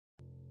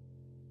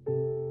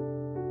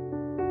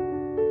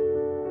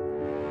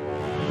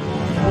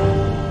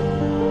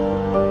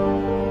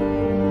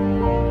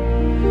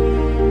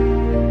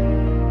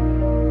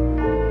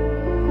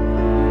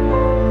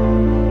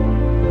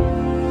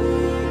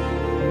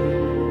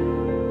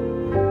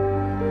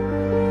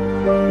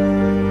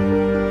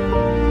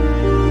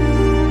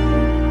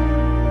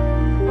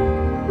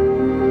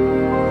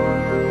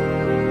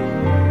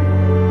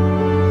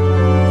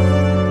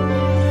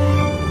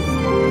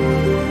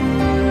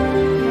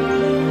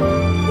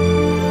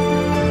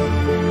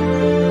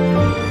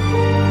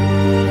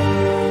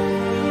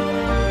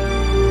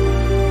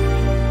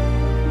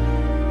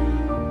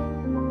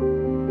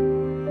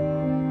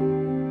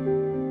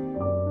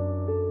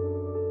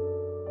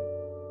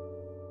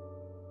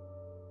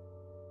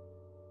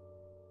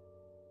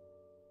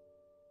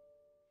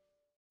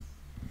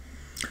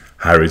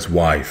Harry's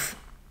wife.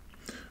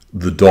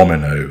 The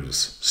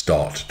dominoes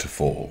start to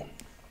fall.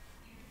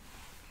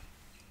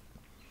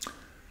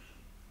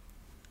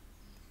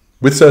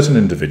 With certain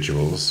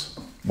individuals,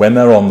 when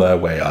they're on their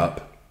way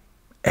up,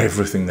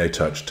 everything they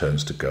touch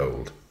turns to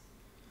gold.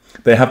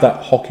 They have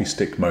that hockey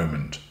stick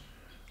moment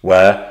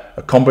where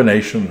a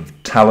combination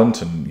of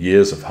talent and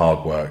years of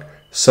hard work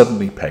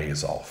suddenly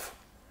pays off.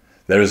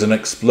 There is an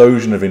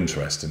explosion of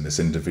interest in this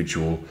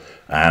individual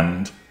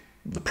and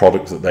the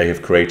product that they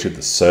have created,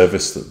 the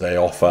service that they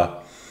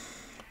offer,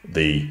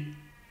 the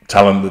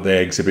talent that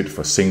they exhibit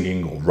for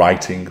singing or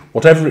writing,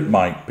 whatever it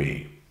might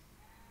be.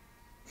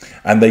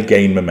 And they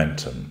gain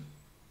momentum.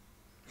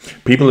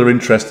 People are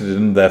interested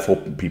in, therefore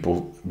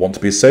people want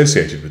to be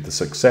associated with the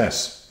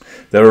success.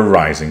 They're a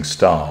rising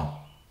star.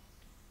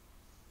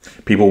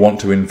 People want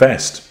to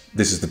invest.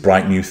 This is the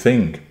bright new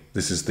thing.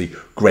 This is the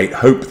great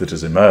hope that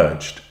has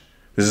emerged.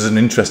 This is an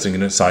interesting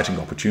and exciting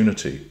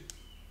opportunity.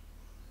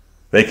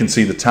 They can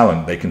see the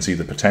talent, they can see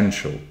the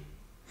potential.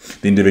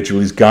 The individual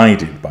is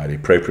guided by the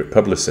appropriate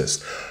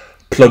publicist,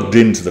 plugged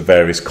into the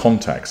various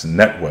contacts and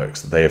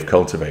networks that they have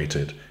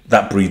cultivated.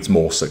 That breeds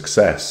more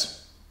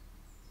success.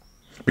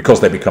 Because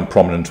they become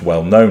prominent and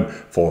well known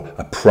for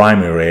a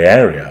primary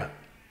area,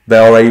 they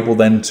are able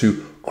then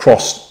to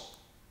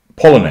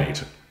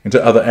cross-pollinate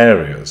into other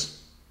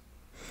areas.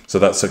 So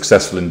that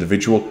successful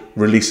individual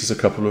releases a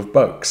couple of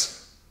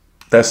books.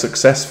 They're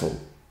successful.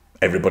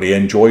 Everybody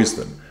enjoys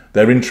them.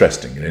 They're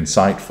interesting and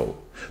insightful.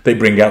 They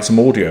bring out some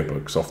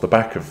audiobooks off the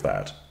back of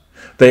that.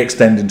 They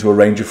extend into a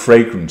range of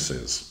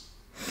fragrances.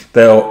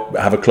 They'll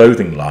have a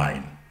clothing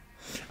line.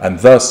 And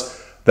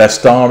thus, their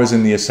star is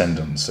in the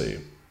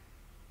ascendancy.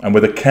 And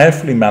with a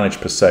carefully managed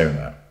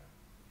persona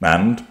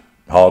and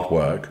hard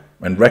work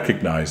and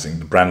recognizing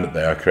the brand that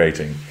they are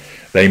creating,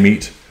 they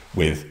meet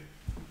with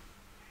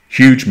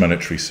huge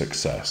monetary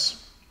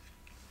success.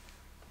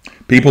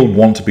 People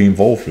want to be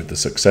involved with the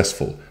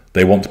successful.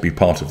 They want to be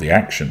part of the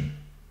action.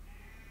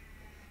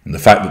 And the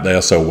fact that they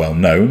are so well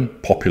known,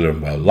 popular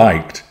and well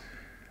liked,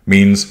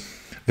 means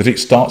that it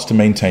starts to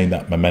maintain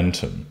that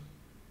momentum.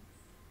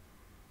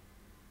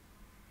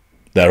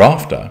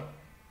 Thereafter,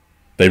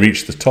 they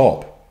reach the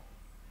top,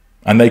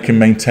 and they can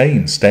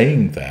maintain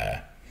staying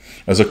there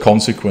as a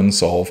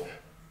consequence of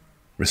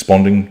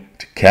responding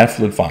to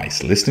careful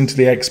advice, listening to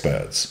the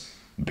experts,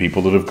 the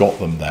people that have got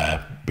them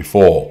there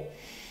before,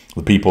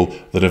 the people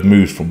that have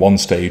moved from one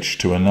stage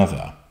to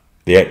another,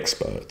 the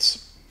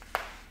experts.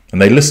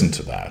 And they listen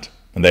to that,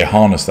 and they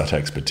harness that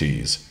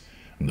expertise.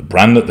 And the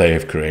brand that they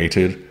have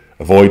created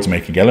avoids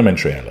making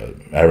elementary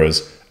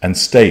errors and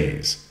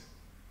stays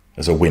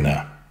as a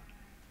winner.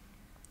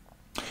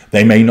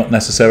 They may not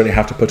necessarily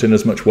have to put in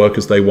as much work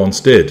as they once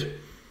did.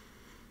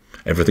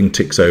 Everything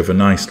ticks over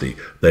nicely.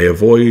 They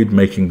avoid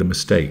making the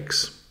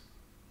mistakes.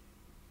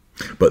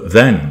 But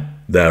then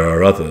there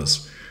are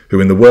others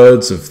who, in the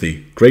words of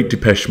the great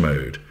Depeche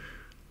Mode,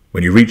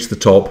 when you reach the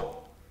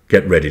top,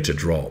 get ready to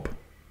drop.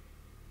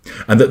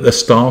 And that the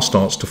star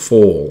starts to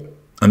fall,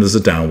 and there's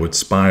a downward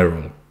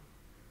spiral.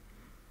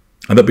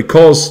 And that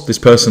because this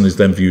person is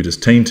then viewed as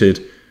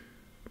tainted,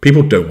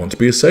 people don't want to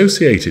be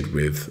associated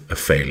with a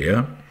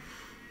failure,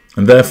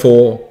 and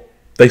therefore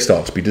they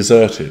start to be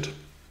deserted.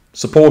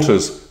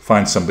 Supporters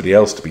find somebody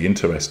else to be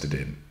interested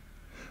in.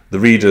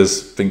 The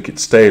readers think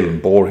it's stale and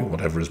boring,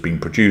 whatever has been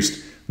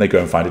produced. They go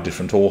and find a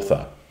different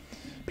author.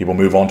 People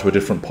move on to a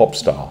different pop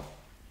star.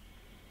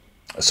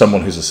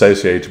 Someone who's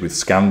associated with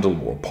scandal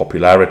or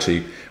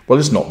popularity, well,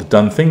 it's not the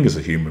done thing as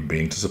a human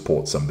being to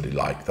support somebody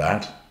like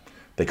that.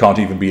 They can't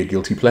even be a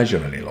guilty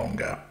pleasure any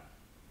longer.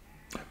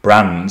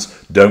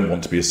 Brands don't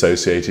want to be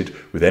associated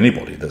with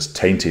anybody that's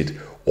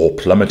tainted or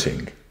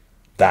plummeting.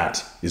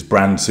 That is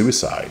brand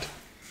suicide.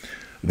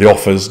 The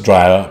offers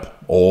dry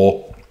up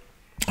or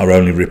are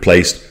only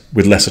replaced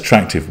with less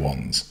attractive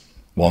ones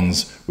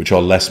which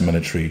are less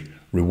monetary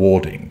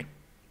rewarding.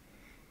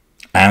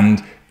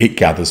 And it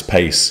gathers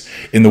pace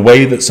in the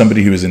way that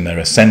somebody who is in their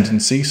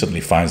ascendancy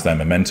suddenly finds their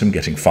momentum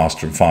getting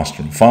faster and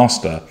faster and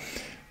faster.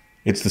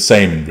 It's the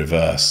same in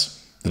reverse.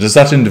 That as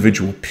that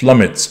individual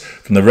plummets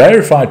from the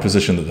rarefied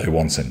position that they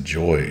once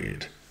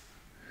enjoyed,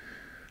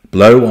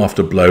 blow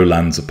after blow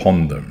lands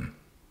upon them.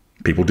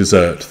 People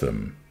desert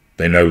them.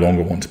 They no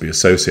longer want to be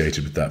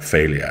associated with that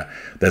failure.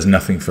 There's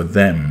nothing for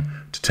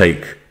them to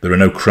take. There are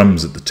no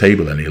crumbs at the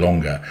table any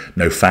longer,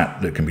 no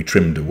fat that can be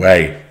trimmed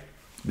away.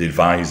 The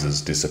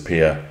advisors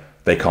disappear.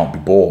 They can't be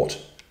bought.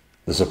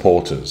 The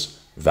supporters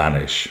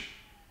vanish.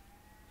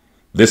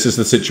 This is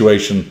the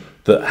situation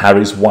that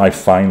Harry's wife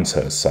finds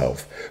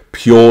herself,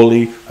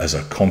 purely as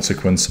a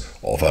consequence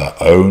of her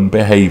own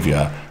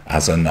behaviour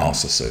as a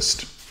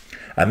narcissist.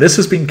 And this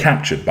has been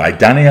captured by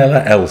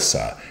Daniela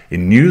Elsa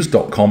in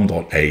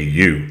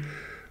news.com.au,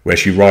 where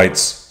she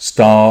writes,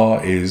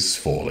 "Star is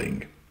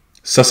falling.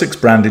 Sussex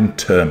brand in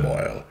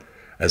turmoil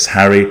as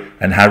Harry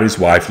and Harry's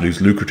wife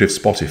lose lucrative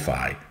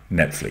Spotify,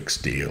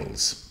 Netflix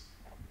deals."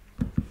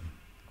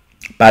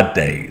 Bad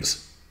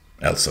days,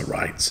 Elsa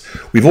writes.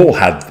 We've all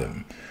had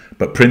them,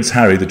 but Prince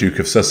Harry, the Duke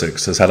of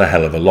Sussex, has had a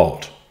hell of a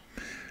lot.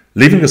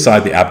 Leaving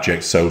aside the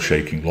abject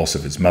soul-shaking loss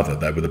of his mother,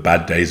 there were the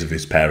bad days of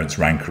his parents'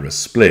 rancorous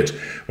split,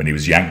 when he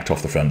was yanked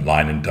off the front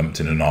line and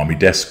dumped in an army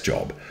desk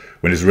job,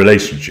 when his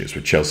relationships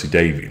with Chelsea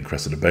Davy and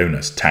Cressida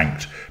Bonus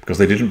tanked because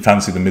they didn't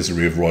fancy the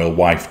misery of royal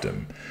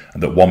wifedom,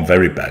 and that one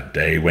very bad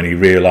day when he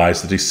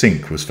realised that his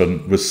sink was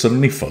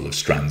suddenly full of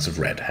strands of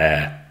red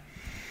hair.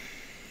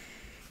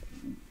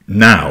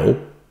 Now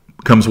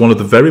comes one of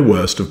the very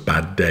worst of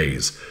bad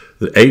days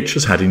that H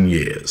has had in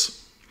years,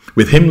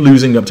 with him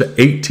losing up to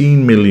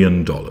 $18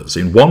 million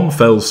in one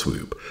fell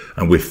swoop,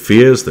 and with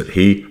fears that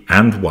he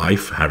and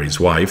wife, Harry's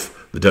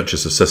wife, the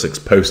Duchess of Sussex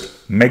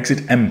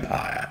post-Megxit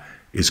empire,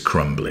 is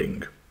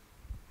crumbling.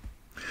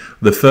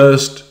 The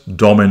first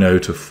domino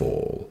to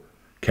fall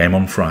came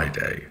on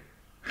Friday,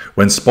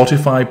 when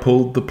Spotify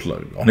pulled the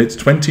plug on its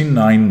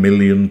 $29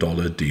 million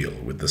deal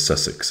with the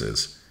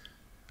Sussexes,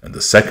 and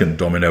the second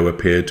domino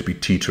appeared to be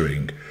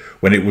teetering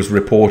when it was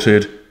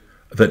reported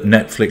that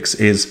Netflix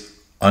is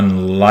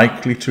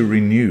unlikely to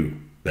renew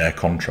their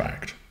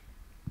contract.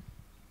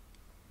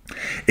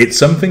 It's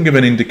something of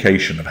an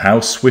indication of how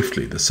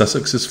swiftly the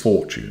Sussexes'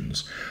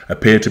 fortunes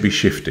appear to be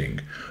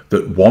shifting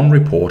that one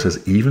report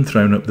has even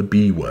thrown up the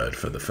B word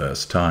for the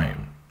first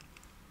time.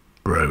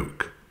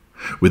 Broke.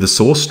 With a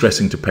source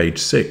stressing to page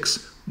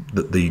 6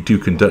 that the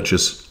Duke and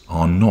Duchess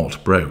are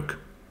not broke.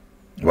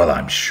 Well,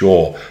 I'm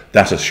sure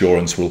that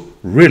assurance will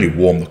really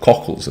warm the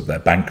cockles of their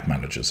bank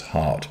manager's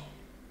heart.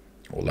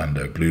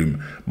 Orlando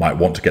Bloom might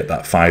want to get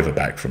that $5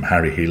 back from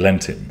Harry he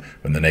lent him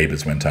when the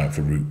neighbours went out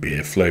for root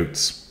beer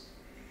floats.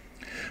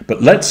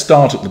 But let's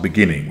start at the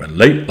beginning, when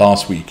late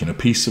last week, in a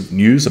piece of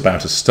news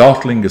about as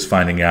startling as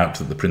finding out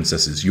that the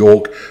Princesses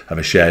York have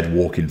a shared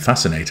walk-in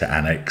fascinator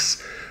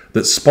annex,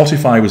 that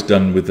Spotify was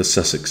done with the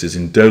Sussexes'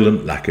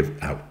 indolent lack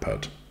of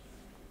output.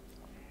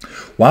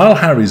 While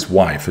Harry's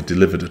wife had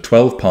delivered a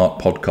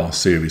 12-part podcast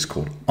series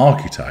called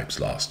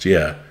Archetypes last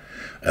year,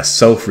 a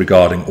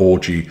self-regarding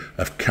orgy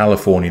of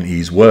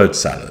Californianese word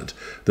salad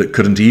that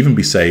couldn't even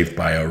be saved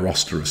by a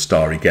roster of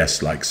starry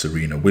guests like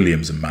Serena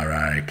Williams and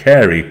Mariah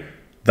Carey,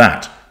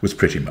 that was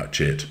pretty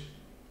much it.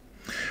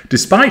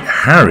 Despite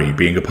Harry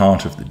being a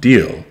part of the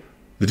deal,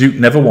 the Duke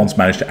never once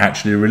managed to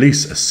actually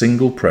release a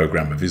single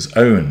programme of his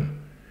own.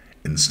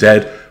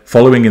 Instead,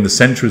 following in the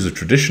centuries of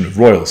tradition of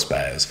royal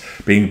spares,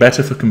 being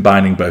better for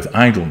combining both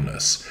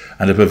idleness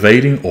and a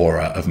pervading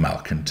aura of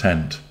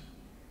malcontent.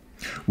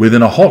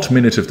 Within a hot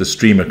minute of the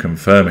streamer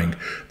confirming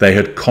they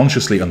had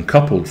consciously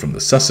uncoupled from the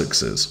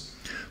Sussexes,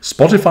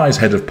 Spotify's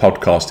head of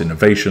podcast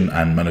innovation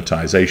and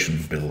monetization,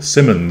 Bill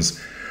Simmons,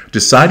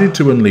 decided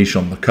to unleash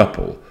on the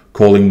couple,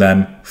 calling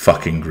them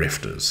fucking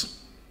grifters.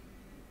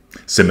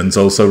 Simmons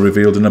also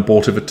revealed an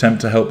abortive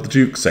attempt to help the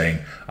Duke, saying,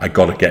 "I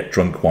gotta get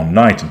drunk one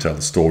night and tell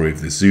the story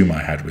of this Zoom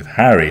I had with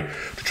Harry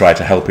to try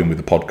to help him with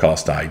the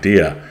podcast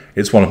idea.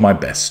 It's one of my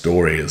best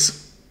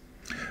stories."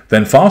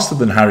 Then, faster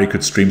than Harry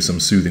could stream some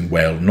soothing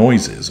whale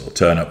noises or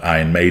turn up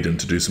Iron Maiden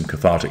to do some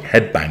cathartic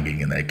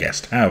headbanging in their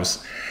guest house,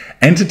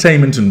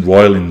 entertainment and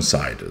royal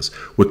insiders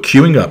were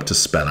queuing up to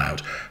spell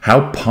out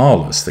how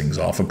parlous things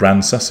are for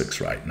Brand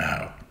Sussex right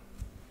now.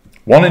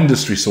 One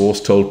industry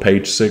source told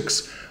Page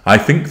 6, "I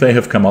think they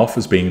have come off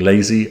as being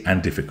lazy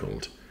and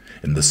difficult."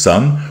 In The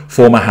Sun,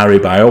 former Harry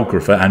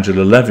biographer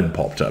Angela Levin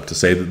popped up to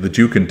say that the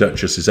Duke and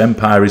Duchess's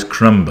empire is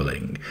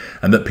crumbling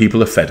and that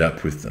people are fed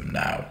up with them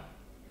now.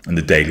 In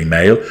the Daily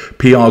Mail,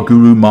 PR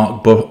guru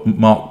Mark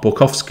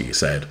Borkowski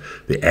said,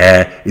 "The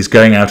air is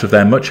going out of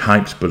their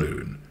much-hyped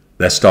balloon.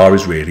 Their star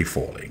is really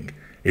falling.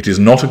 It is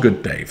not a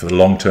good day for the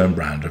long-term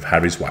brand of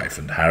Harry's wife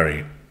and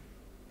Harry."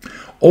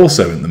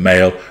 Also in the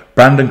Mail,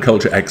 brand and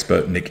culture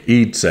expert Nick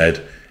Eade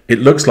said,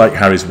 "It looks like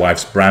Harry's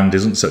wife's brand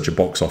isn't such a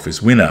box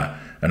office winner,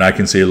 and I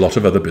can see a lot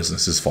of other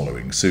businesses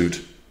following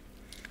suit."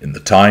 In the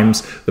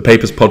Times, the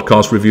paper's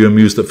podcast reviewer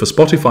mused that for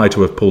Spotify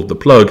to have pulled the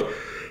plug,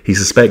 he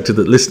suspected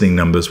that listening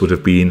numbers would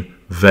have been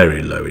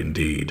very low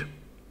indeed.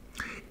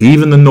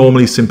 Even the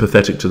normally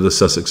sympathetic to the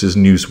Sussexes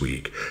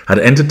Newsweek had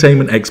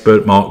entertainment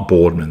expert Mark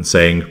Boardman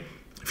saying,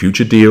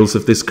 "Future deals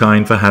of this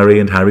kind for Harry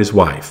and Harry's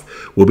wife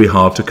will be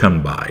hard to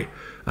come by,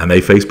 and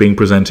they face being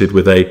presented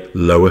with a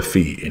lower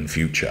fee in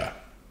future."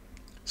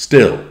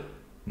 Still,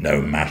 no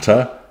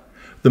matter.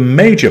 The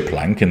major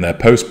plank in their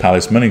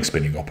post-Palace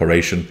money-spinning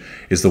operation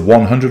is the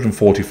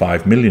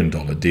 $145 million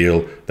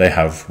deal they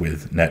have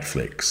with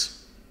Netflix.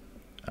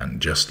 And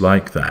just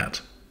like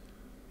that,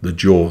 the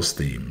Jaws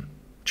theme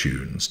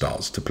tune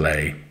starts to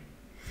play.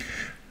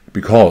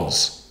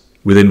 Because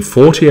within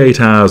 48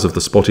 hours of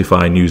the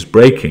Spotify news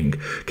breaking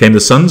came the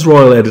Sun's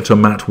royal editor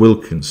Matt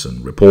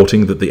Wilkinson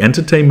reporting that the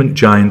entertainment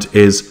giant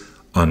is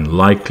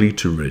unlikely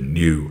to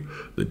renew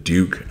the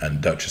Duke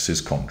and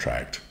Duchess's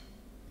contract.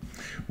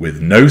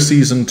 With no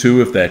season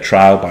 2 of their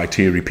trial by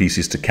Thierry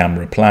pieces to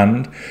camera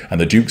planned,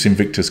 and the Duke's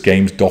Invictus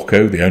Games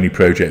doco the only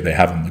project they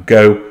have on the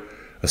go,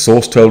 a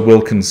source told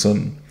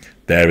Wilkinson,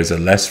 there is a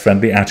less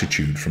friendly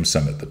attitude from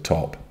some at the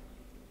top.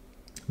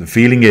 The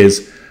feeling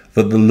is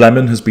that the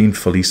lemon has been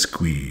fully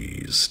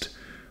squeezed.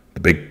 The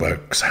big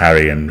bucks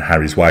Harry and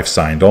Harry's wife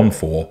signed on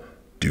for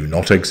do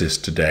not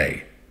exist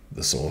today,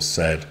 the source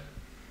said.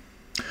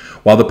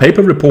 While the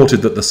paper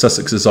reported that the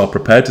Sussexes are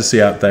prepared to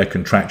see out their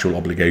contractual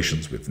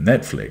obligations with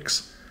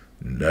Netflix,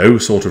 no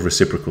sort of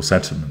reciprocal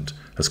sentiment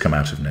has come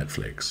out of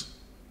Netflix.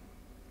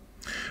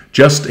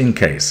 Just in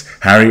case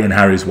Harry and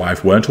Harry's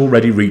wife weren't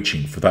already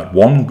reaching for that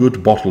one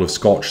good bottle of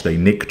scotch they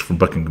nicked from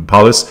Buckingham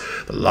Palace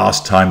the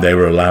last time they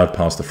were allowed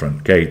past the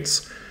front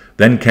gates,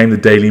 then came the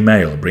Daily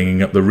Mail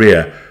bringing up the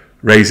rear,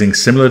 raising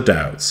similar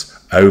doubts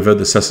over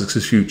the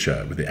Sussexes'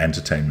 future with the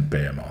entertainment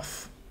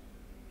behemoth.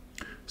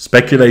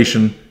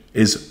 Speculation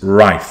is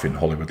rife in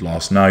Hollywood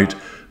last night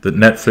that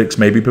Netflix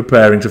may be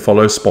preparing to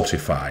follow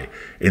Spotify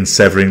in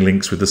severing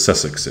links with the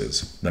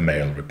Sussexes, the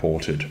Mail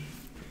reported.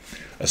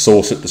 A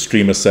source at the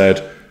streamer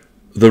said,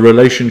 "The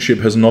relationship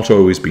has not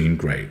always been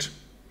great.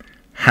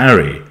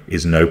 Harry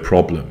is no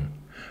problem,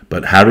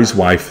 but Harry's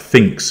wife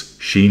thinks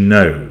she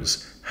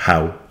knows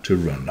how to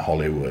run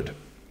Hollywood."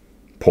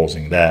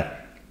 Pausing there,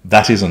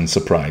 that is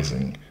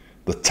unsurprising.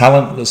 The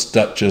talentless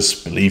Duchess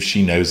believes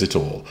she knows it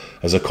all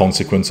as a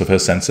consequence of her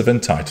sense of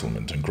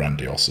entitlement and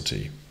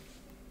grandiosity.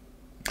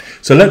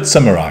 So let's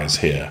summarise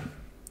here.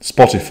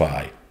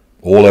 Spotify,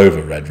 all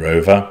over Red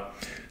Rover.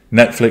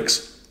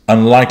 Netflix,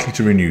 unlikely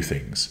to renew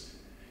things.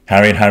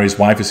 Harry and Harry's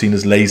wife are seen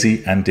as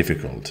lazy and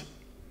difficult.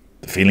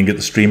 The feeling at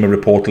the streamer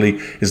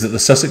reportedly is that the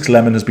Sussex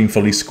lemon has been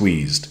fully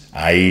squeezed,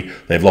 i.e.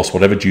 they've lost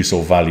whatever juice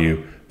or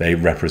value they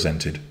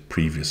represented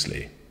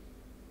previously.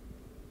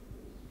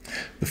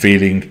 The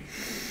feeling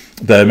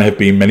there may have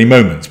been many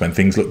moments when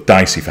things looked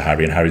dicey for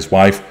Harry and Harry's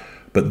wife,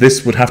 but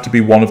this would have to be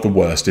one of the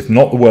worst, if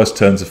not the worst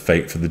turns of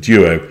fate for the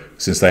duo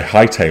since they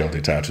hightailed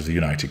it out of the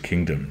United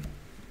Kingdom.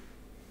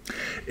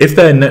 If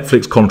their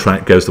Netflix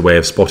contract goes the way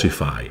of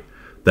Spotify,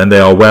 then they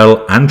are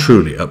well and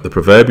truly up the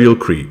proverbial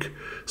creek,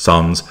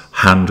 sans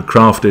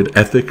handcrafted,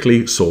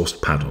 ethically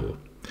sourced paddle.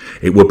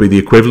 It would be the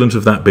equivalent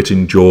of that bit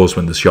in Jaws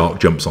when the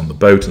shark jumps on the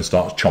boat and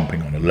starts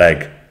chomping on a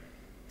leg.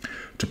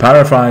 To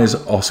paraphrase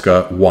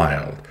Oscar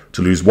Wilde,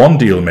 to lose one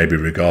deal may be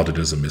regarded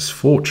as a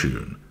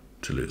misfortune.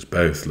 To lose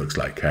both looks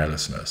like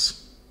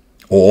carelessness.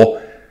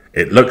 Or,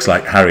 it looks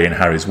like Harry and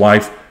Harry's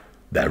wife,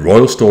 their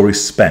royal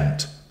stories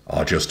spent,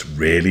 are just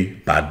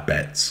really bad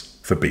bets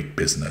for big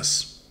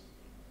business.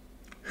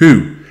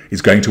 Who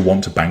is going to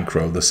want to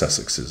bankroll the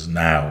Sussexes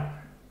now?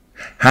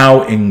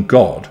 How in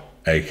God,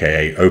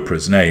 aka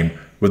Oprah's name,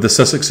 would the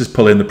Sussexes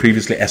pull in the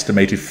previously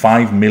estimated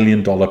 $5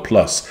 million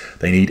plus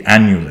they need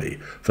annually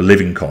for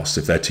living costs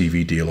if their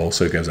TV deal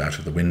also goes out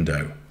of the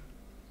window?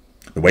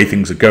 The way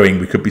things are going,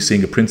 we could be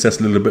seeing a Princess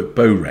Lilibet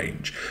bow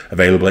range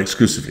available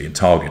exclusively in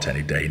Target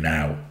any day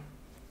now.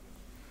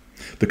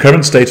 The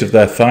current state of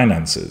their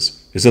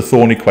finances is a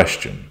thorny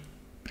question.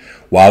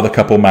 While the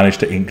couple managed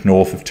to ink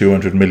north of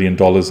 $200 million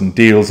in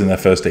deals in their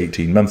first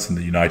 18 months in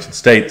the United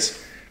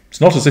States, it's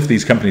not as if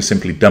these companies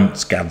simply dumped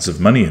scads of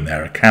money in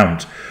their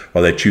account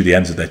while they chew the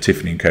ends of their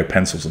Tiffany & Co.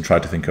 pencils and try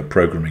to think up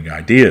programming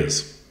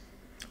ideas.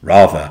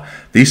 Rather,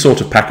 these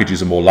sort of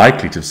packages are more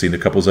likely to have seen the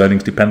couple's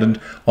earnings dependent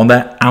on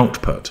their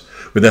output,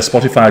 with their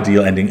Spotify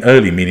deal ending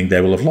early, meaning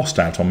they will have lost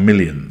out on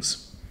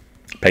millions.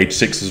 Page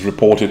 6 has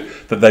reported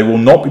that they will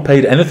not be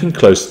paid anything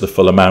close to the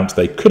full amount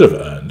they could have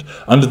earned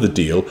under the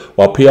deal,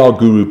 while PR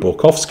guru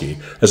Borkowski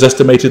has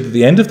estimated that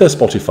the end of their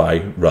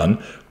Spotify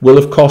run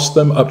will have cost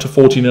them up to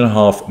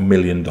 $14.5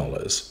 million,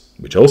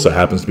 which also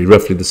happens to be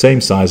roughly the same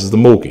size as the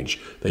mortgage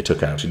they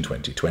took out in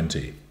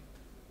 2020.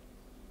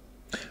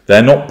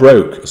 They're not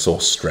broke, a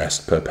source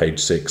stressed per page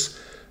 6,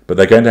 but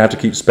they're going to have to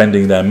keep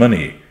spending their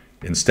money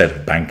instead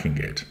of banking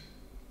it.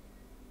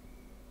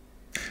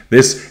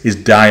 This is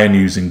dire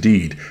news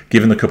indeed,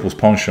 given the couple's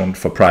penchant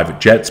for private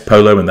jets,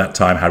 polo, and that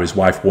time Harry's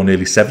wife wore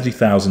nearly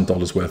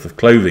 $70,000 worth of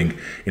clothing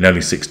in only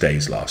 6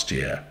 days last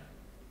year.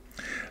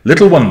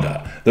 Little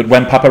wonder that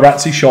when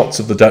paparazzi shots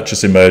of the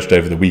Duchess emerged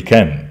over the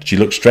weekend, she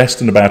looked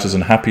stressed and about as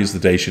unhappy as the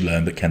day she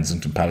learned that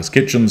Kensington Palace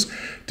kitchens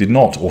did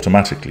not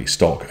automatically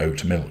stock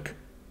oat milk.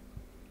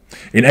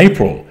 In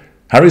April,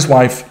 Harry's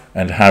wife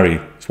and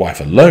Harry's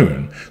wife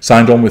alone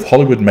signed on with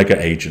Hollywood mega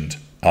agent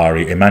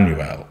Ari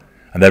Emanuel,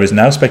 and there is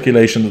now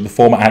speculation that the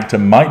former actor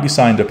might be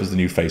signed up as the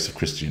new face of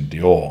Christian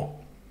Dior.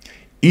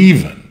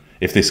 Even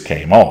if this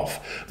came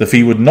off, the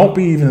fee would not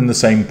be even in the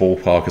same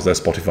ballpark as their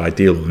Spotify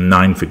deal, or the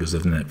 9 figures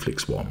of the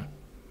Netflix one.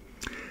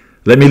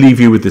 Let me leave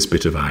you with this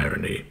bit of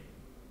irony.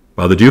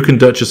 While the Duke and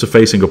Duchess are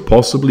facing a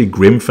possibly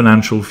grim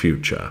financial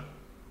future,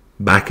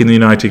 back in the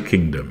United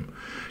Kingdom,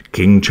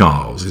 King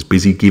Charles is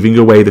busy giving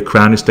away the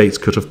Crown Estate's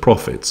cut of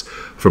profits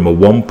from a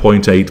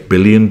 $1.8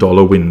 billion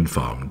wind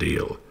farm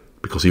deal,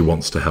 because he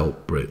wants to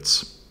help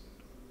Brits.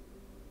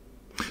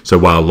 So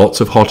while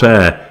lots of hot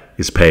air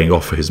is paying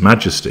off for His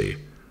Majesty,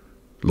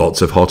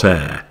 lots of hot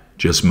air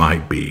just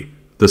might be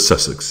the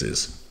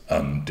Sussexes'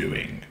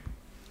 undoing.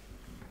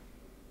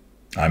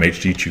 I'm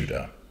H.G.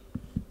 Tudor.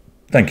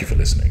 Thank you for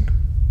listening.